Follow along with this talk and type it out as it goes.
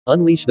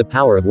Unleash the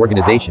power of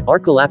organization. Our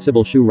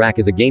collapsible shoe rack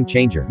is a game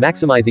changer,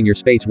 maximizing your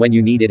space when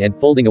you need it and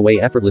folding away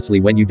effortlessly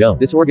when you don't.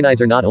 This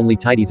organizer not only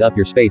tidies up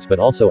your space but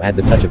also adds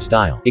a touch of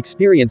style.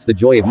 Experience the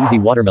joy of easy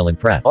watermelon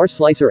prep. Our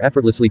slicer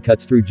effortlessly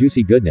cuts through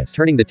juicy goodness,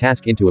 turning the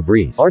task into a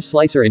breeze. Our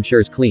slicer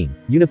ensures clean,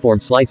 uniform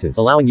slices,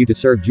 allowing you to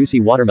serve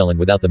juicy watermelon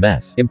without the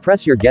mess.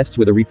 Impress your guests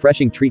with a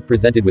refreshing treat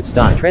presented with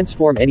style.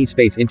 Transform any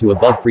space into a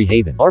bug-free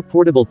haven. Our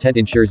portable tent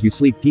ensures you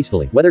sleep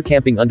peacefully, whether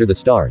camping under the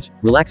stars,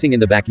 relaxing in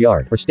the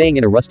backyard, or staying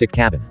in a rustic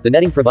cabin. The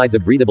netting provides a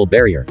breathable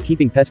barrier,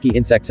 keeping pesky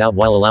insects out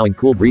while allowing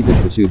cool breezes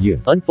to soothe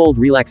you. Unfold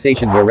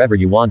relaxation wherever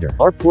you wander.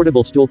 Our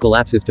portable stool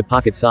collapses to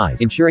pocket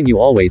size, ensuring you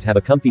always have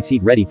a comfy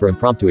seat ready for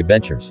impromptu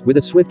adventures. With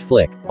a swift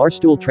flick, our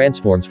stool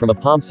transforms from a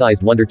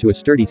palm-sized wonder to a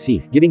sturdy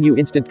seat, giving you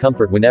instant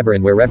comfort whenever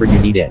and wherever you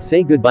need it.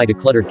 Say goodbye to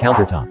cluttered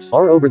countertops.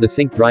 Our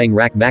over-the-sink drying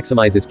rack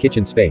maximizes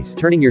kitchen space,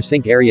 turning your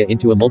sink area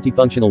into a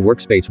multifunctional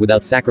workspace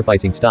without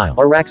sacrificing style.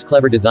 Our rack's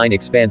clever design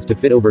expands to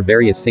fit over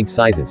various sink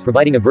sizes,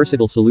 providing a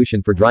versatile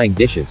solution for drying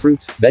dishes,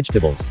 fruits,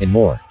 vegetables, and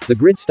more. The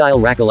grid-style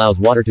rack allows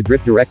water to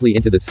drip directly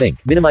into the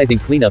sink, minimizing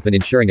cleanup and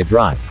ensuring a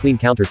dry, clean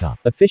countertop.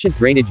 Efficient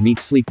drainage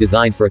meets sleek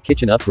design for a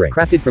kitchen upgrade.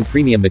 Crafted from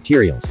premium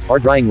materials, our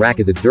drying rack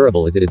is as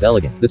durable as it is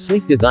elegant. The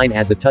sleek design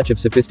adds a touch of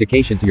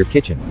sophistication to your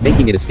kitchen,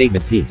 making it a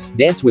statement piece.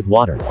 Dance with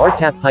water. Our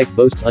tap pipe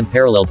boasts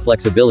unparalleled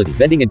flexibility,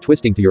 bending and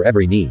twisting to your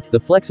every need. The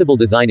flexible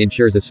design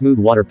ensures a smooth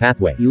water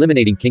pathway,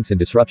 eliminating kinks and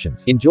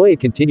disruptions. Enjoy a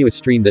continuous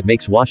stream that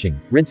makes washing,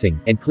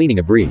 rinsing, and cleaning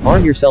a breeze.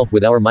 Arm yourself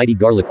with our mighty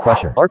garlic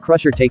crusher. Our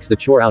crusher takes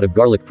the chore out of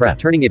garlic prep,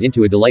 turning it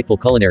into a delightful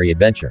culinary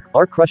adventure.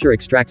 Our crusher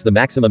extracts the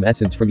maximum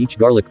essence from each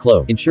garlic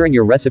clove, ensuring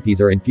your recipes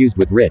are infused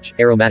with rich,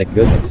 aromatic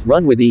goodness.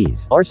 Run with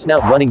ease. Our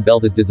snout running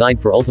belt is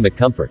designed for ultimate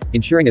comfort,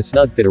 ensuring a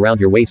snug fit around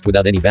your waist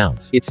without any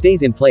bounce. It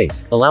stays in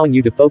place, allowing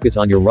you to focus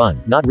on your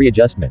run, not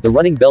readjustments. The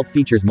running belt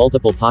features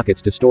multiple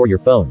pockets to store your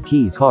phone,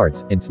 keys,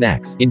 cards, and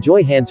snacks.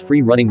 Enjoy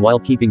hands-free running while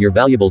keeping your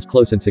valuables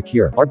close and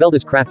secure. Our belt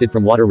is crafted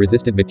from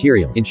water-resistant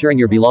materials, ensuring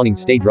your belongings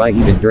stay dry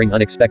even during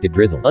unexpected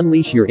drizzles.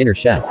 Unleash your inner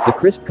chef. The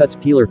Crisp Cuts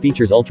peeler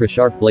features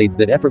ultra-sharp blades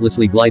that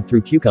effortlessly glide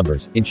through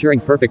cucumbers, ensuring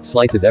perfect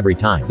slices every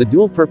time. The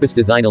dual-purpose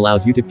design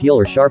allows you to peel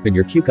or sharpen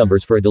your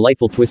cucumbers for a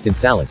delightful twist in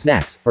salads,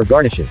 snacks, or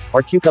garnishes.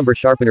 Our cucumber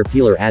sharpener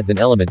peeler adds an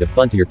element of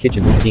fun to your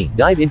kitchen routine.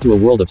 Dive into a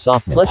world of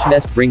softness. Plush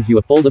Nest brings you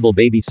a foldable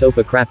baby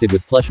sofa crafted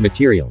with plush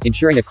materials,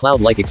 ensuring a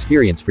cloud-like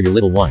experience for your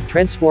little one.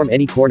 Transform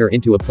any corner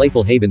into a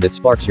playful haven that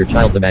sparks your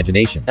child's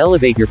imagination.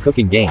 Elevate your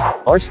cooking game.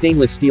 Our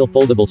stainless steel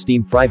foldable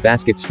steam fry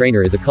basket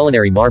strainer is a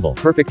culinary marvel,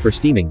 perfect for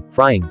steaming,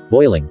 frying,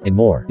 boiling, and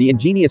more. The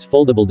ingenious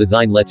foldable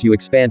design lets you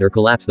expand or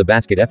collapse the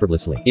basket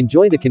effortlessly.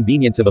 Enjoy the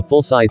convenience of a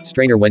full-sized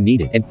strainer when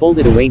needed, and fold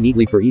it away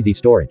neatly for easy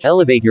storage.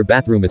 Elevate your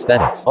bathroom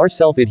aesthetics. Our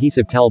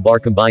self-adhesive towel bar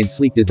combines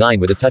sleek design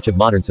with a touch of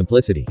modern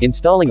simplicity.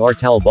 Installing our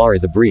towel bar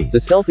is a breeze.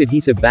 The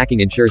self-adhesive backing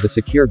ensures a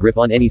secure grip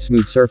on any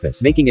smooth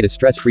surface, making it a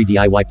stress-free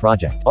DIY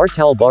project. Our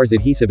towel bar's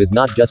adhesive is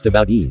not just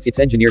about ease, it's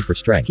engineered for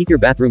strength. Keep your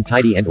bathroom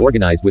tidy and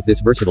organized with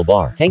this versatile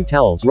bar. Hang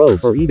towels,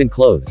 robes, or even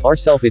clothes. Our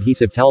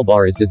self-adhesive towel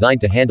bar is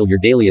designed to handle your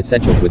daily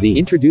essentials with ease.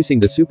 Introducing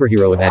the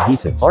superhero of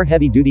adhesives. Our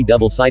heavy-duty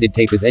double-sided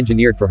tape is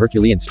engineered for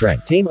Herculean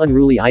strength. Tame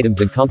unruly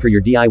items and conquer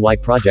your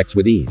DIY projects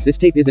with ease. This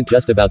tape isn't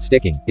just about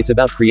sticking, it's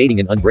about creating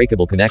an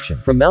unbreakable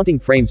connection. From mounting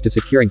frames to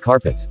securing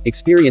carpets,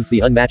 experience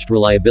the unmatched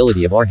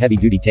reliability of our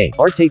heavy-duty tape.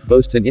 Our tape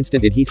boasts an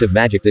instant adhesive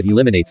magic that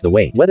eliminates the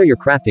weight. Whether you're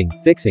crafting,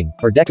 fixing,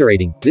 or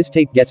decorating, this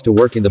tape gets to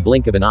work in the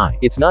blink of an eye.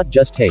 It's not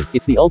just tape,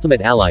 it's the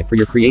ultimate ally for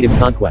your creative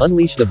conquest.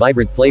 Unleash the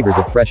vibrant flavors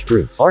of fresh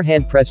fruits. Our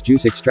hand-pressed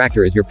juice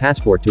extractor is your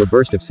passport to a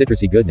burst of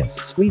citrusy goodness.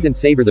 Squeeze and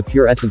savor the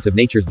pure essence of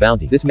nature's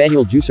bounty. This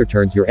manual juicer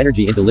turns your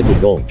energy into liquid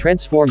gold.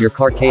 Transform your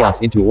car chaos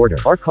into order.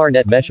 Our car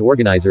net mesh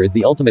organizer is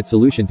the ultimate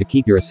solution to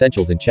keep your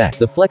essentials in check.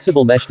 The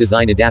flexible mesh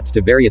design adapts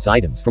to various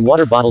items, from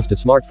water bottles to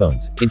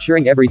smartphones,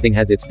 ensuring everything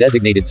has its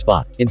designated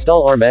spot.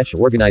 Install our mesh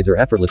organizer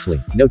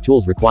effortlessly, no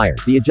tools required.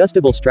 The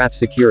adjustable straps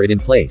secure it in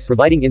place,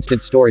 providing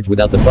instant storage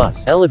without the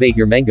fuss. Elevate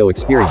your mango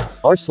experience.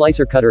 Our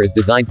slicer cutter is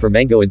designed for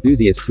mango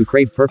enthusiasts who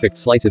crave perfect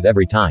slices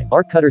every time.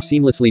 Our cutter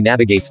seamlessly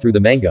navigates through the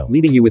mango,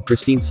 leaving you with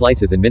pristine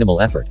slices and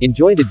minimal effort.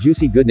 Enjoy the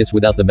juicy goodness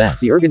without the mess.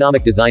 The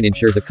ergonomic design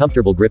ensures a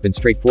comfortable grip and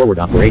straightforward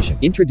operation.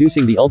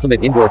 Introducing the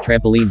ultimate indoor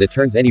trampoline that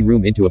turns any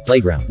room into a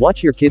playground.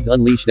 Watch your kids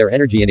unleash their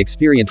energy and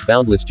experience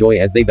boundless joy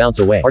as they bounce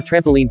away. Our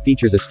trampoline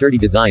features a sturdy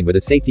design with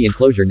a safety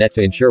enclosure net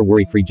to ensure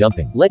worry-free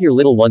jumping. Let your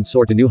little one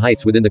soar to new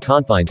heights within the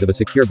confines of a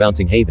secure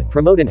bouncing haven.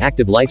 Promote an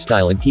active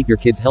lifestyle and keep your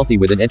kids healthy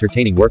with an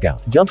entertaining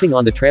workout. Jumping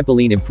on the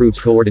trampoline improves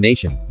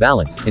coordination,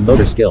 balance, and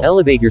motor skills.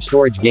 Elevate your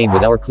storage game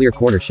with our clear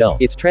corner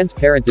shelf. Its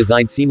transparent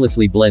design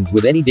seamlessly blends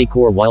with any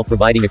decor while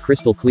providing a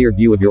crystal clear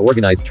view of your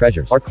organized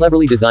treasures. Our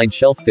cleverly designed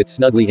shelf fits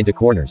snugly into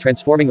corners,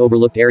 transforming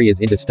overlooked areas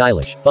into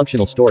stylish,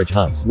 functional storage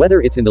hubs.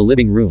 Whether it's in the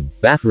living room,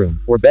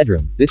 bathroom, or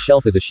bedroom, this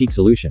shelf is a chic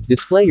solution.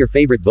 Display your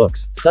favorite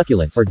books,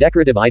 succulents, or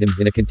decorative items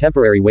in a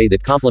contemporary way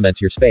that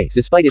complements your space.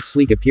 Despite its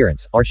sleek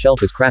appearance, our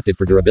shelf is crafted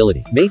for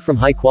durability. Made from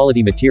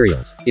high-quality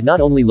materials, it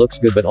not only looks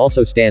good but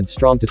also stands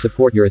strong to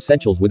support your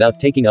essentials without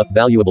taking up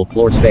valuable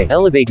floor space.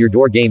 Elevate your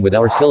door game with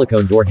our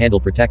silicone door handle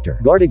protector.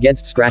 Guard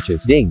against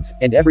scratches, dings,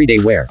 and everyday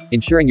wear,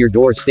 ensuring ensuring your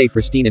doors stay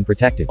pristine and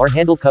protected. Our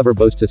handle cover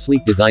boasts a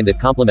sleek design that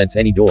complements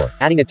any door,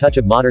 adding a touch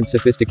of modern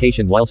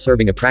sophistication while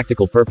serving a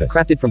practical purpose.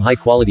 Crafted from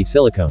high-quality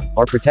silicone,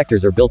 our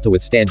protectors are built to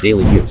withstand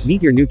daily use.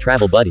 Meet your new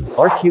travel buddies.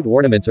 Our cute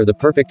ornaments are the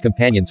perfect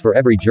companions for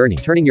every journey,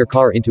 turning your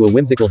car into a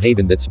whimsical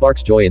haven that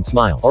sparks joy and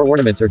smiles. Our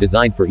ornaments are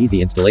designed for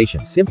easy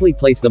installation. Simply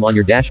place them on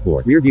your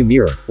dashboard, rearview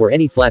mirror, or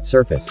any flat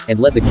surface, and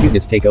let the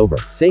cuteness take over.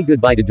 Say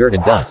goodbye to dirt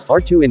and dust.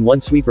 Our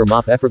 2-in-1 sweeper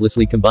mop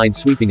effortlessly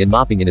combines sweeping and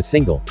mopping in a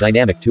single,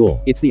 dynamic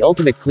tool. It's the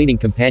ultimate cleaning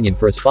companion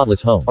for a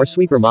spotless home. Our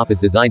sweeper mop is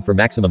designed for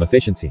maximum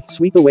efficiency.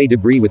 Sweep away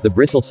debris with the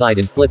bristle side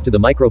and flip to the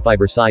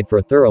microfiber side for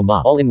a thorough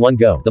mop, all in one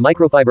go. The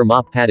microfiber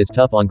mop pad is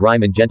tough on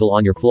grime and gentle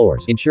on your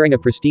floors, ensuring a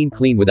pristine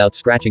clean without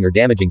scratching or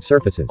damaging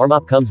surfaces. Our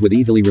mop comes with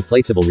easily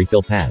replaceable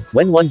refill pads.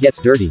 When one gets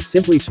dirty,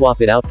 simply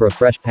swap it out for a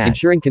fresh pad,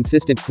 ensuring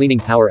consistent cleaning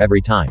power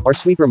every time. Our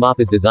sweeper mop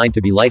is designed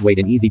to be lightweight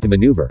and easy to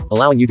maneuver,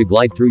 allowing you to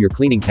glide through your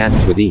cleaning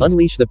tasks with ease.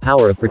 Unleash the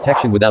power of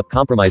protection without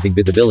compromising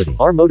visibility.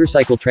 Our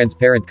motorcycle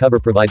transparent cover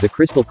provides a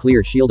crystal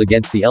clear shield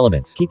against the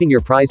elements, keeping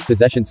your prized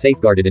possession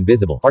safeguarded and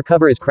visible. Our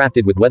cover is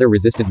crafted with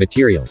weather-resistant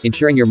materials,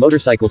 ensuring your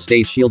motorcycle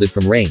stays shielded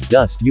from rain,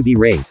 dust, UV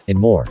rays, and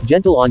more.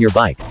 Gentle on your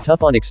bike,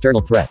 tough on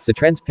external threats. The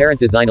transparent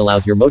design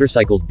allows your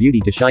motorcycle's beauty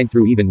to shine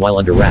through even while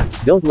under wraps.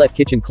 Don't let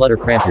kitchen clutter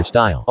cramp your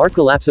style. Our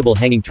collapsible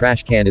hanging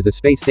trash can is a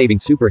space-saving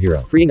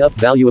superhero, freeing up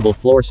valuable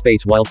floor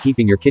space while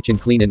keeping your kitchen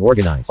clean and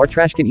organized. Our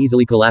trash can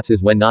easily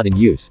collapses when not in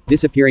use,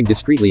 disappearing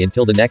discreetly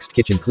until the next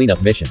kitchen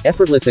cleanup mission.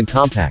 Effortless and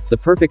compact, the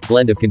perfect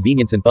blend of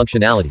convenience and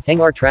functionality.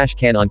 Hang our trash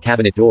can on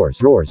cabinet doors,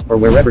 drawers, or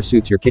wherever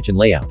suits your kitchen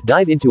layout.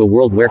 Dive into a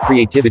world where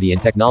creativity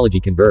and technology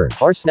converge.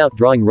 Our snout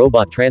drawing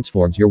robot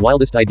transforms your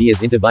wildest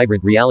ideas into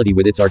vibrant reality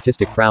with its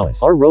artistic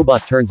prowess. Our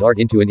robot turns art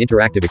into an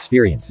interactive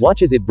experience.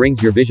 Watch as it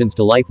brings your visions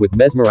to life with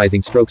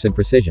mesmerizing strokes and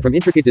precision. From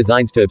intricate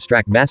designs to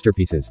abstract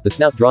masterpieces, the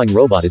snout drawing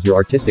robot is your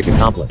artistic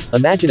accomplice.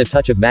 Imagine a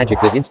touch of magic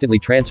that instantly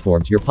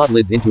transforms your pot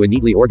lids into a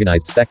neatly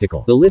organized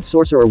spectacle. The lid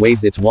sorcerer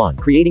waves its wand,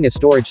 creating a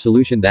storage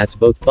solution that's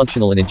both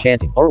functional and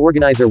enchanting. Our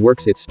organizer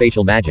works its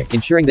spatial magic,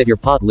 ensuring that your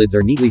pot lids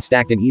are neatly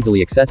stacked and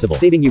easily accessible,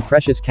 saving you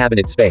precious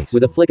cabinet space.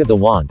 With a flick of the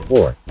wand,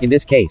 or, in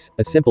this case,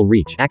 a simple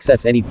reach,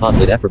 access any pot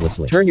lid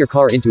effortlessly. Turn your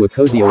car into a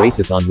cozy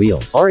oasis on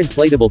wheels. Our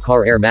inflatable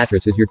car air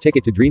mattress is your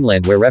ticket to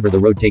dreamland wherever the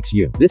road takes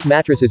you. This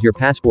mattress is your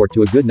passport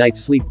to a good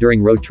night's sleep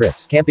during road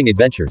trips, camping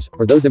adventures,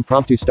 or those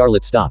impromptu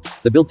starlit stops.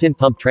 The built-in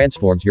pump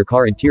transforms your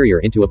car interior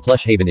into a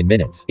plush haven in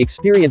minutes.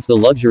 Experience the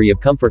luxury of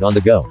comfort on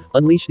the go.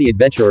 Unleash the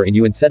adventurer in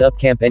you and set up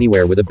camp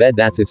anywhere with a bed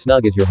that's as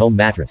snug as your home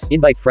mattress.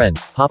 Invite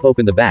friends, pop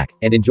open the back,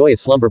 and enjoy a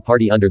slumber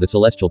party under the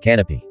celestial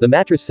canopy. The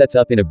mattress sets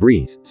up in a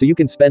breeze, so you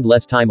can spend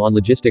less time on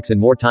logistics and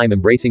more time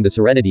embracing the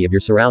serenity of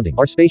your surroundings.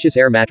 Our spacious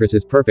air mattress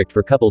is perfect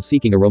for couples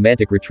seeking a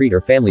romantic retreat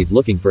or families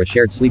looking for a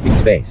shared sleeping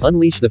space.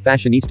 Unleash the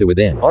fashionista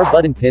within. Our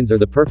button pins are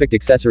the perfect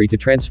accessory to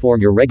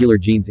transform your regular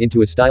jeans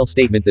into a style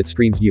statement that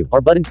screams you.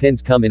 Our button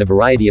pins come in a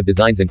variety of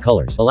designs and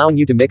colors, allowing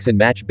you to mix and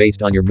match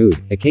based on your mood,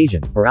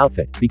 occasion, or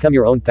outfit. Become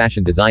your own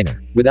fashion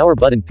designer. With our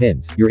button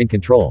pins, you're in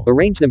control.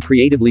 Arrange them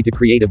creatively to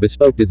create a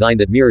bespoke design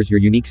that mirrors your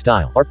unique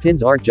style. Our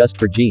pins aren't just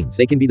for jeans,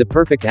 they can be the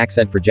perfect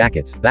accent for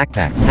jackets,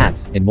 backpacks,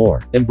 hats, and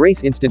more.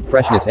 Embrace instant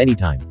freshness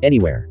anytime,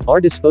 anywhere.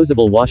 Our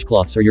disposable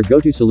washcloths are your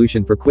go-to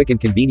solution for quick and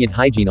convenient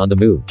hygiene on the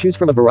move. Choose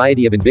from a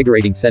variety of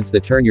invigorating scents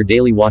that turn your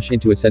daily wash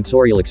into a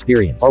sensorial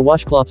experience. Our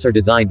washcloths are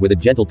designed with a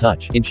gentle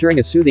touch, ensuring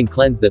a soothing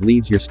cleanse that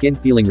leaves your skin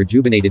feeling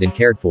rejuvenated and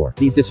cared for.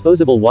 These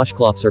disposable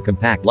washcloths are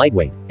compact,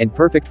 lightweight, and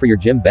perfect for your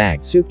gym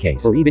bag,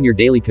 suitcase, or even your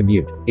daily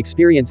commute.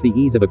 Experience the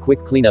ease of a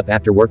quick cleanup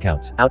after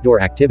workouts,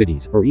 outdoor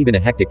activities, or even a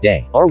hectic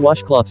day. Our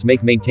washcloths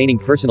make maintaining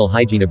personal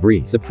hygiene a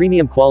breeze. The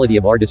premium quality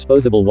of our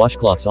disposable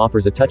washcloths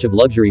offers a touch of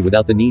luxury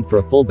without the need for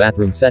a full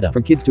bathroom setup.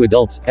 From kids to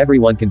adults,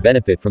 everyone can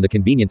benefit from the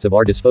convenience of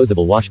our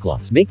disposable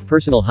washcloths. Make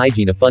personal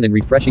hygiene a fun and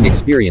refreshing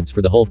experience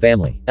for the whole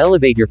family.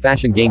 Elevate your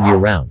fashion game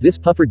year-round. This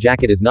puffer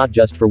jacket is not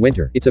just for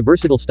winter. It's a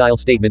versatile style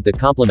statement that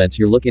complements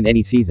your look in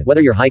any season.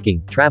 Whether you're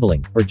hiking,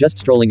 traveling, or just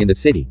strolling in the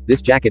city,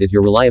 this jacket is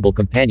your reliable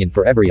companion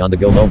for every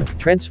on-the-go moment.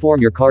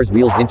 Transform your car's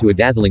wheels into a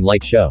dazzling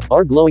light show.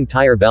 Our glowing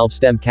tire valve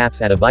stem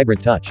caps add a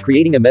vibrant touch,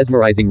 creating a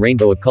mesmerizing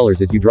rainbow of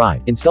colors as you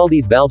drive. Install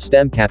these valve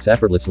stem caps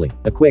effortlessly.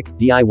 A quick,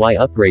 DIY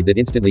upgrade that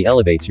instantly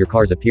elevates your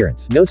car's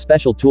appearance. No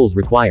special tools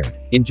required.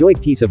 Enjoy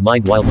peace of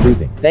mind while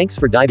cruising. Thanks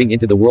for diving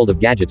into the world of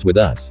gadgets with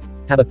us.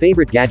 Have a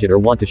favorite gadget or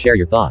want to share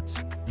your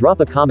thoughts? Drop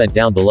a comment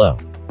down below.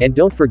 And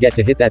don't forget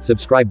to hit that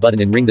subscribe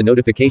button and ring the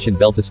notification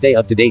bell to stay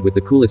up to date with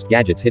the coolest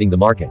gadgets hitting the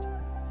market.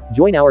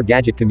 Join our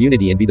gadget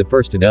community and be the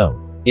first to know.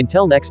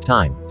 Until next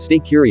time, stay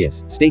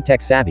curious, stay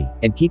tech savvy,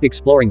 and keep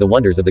exploring the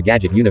wonders of the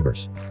gadget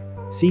universe.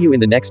 See you in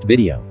the next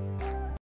video.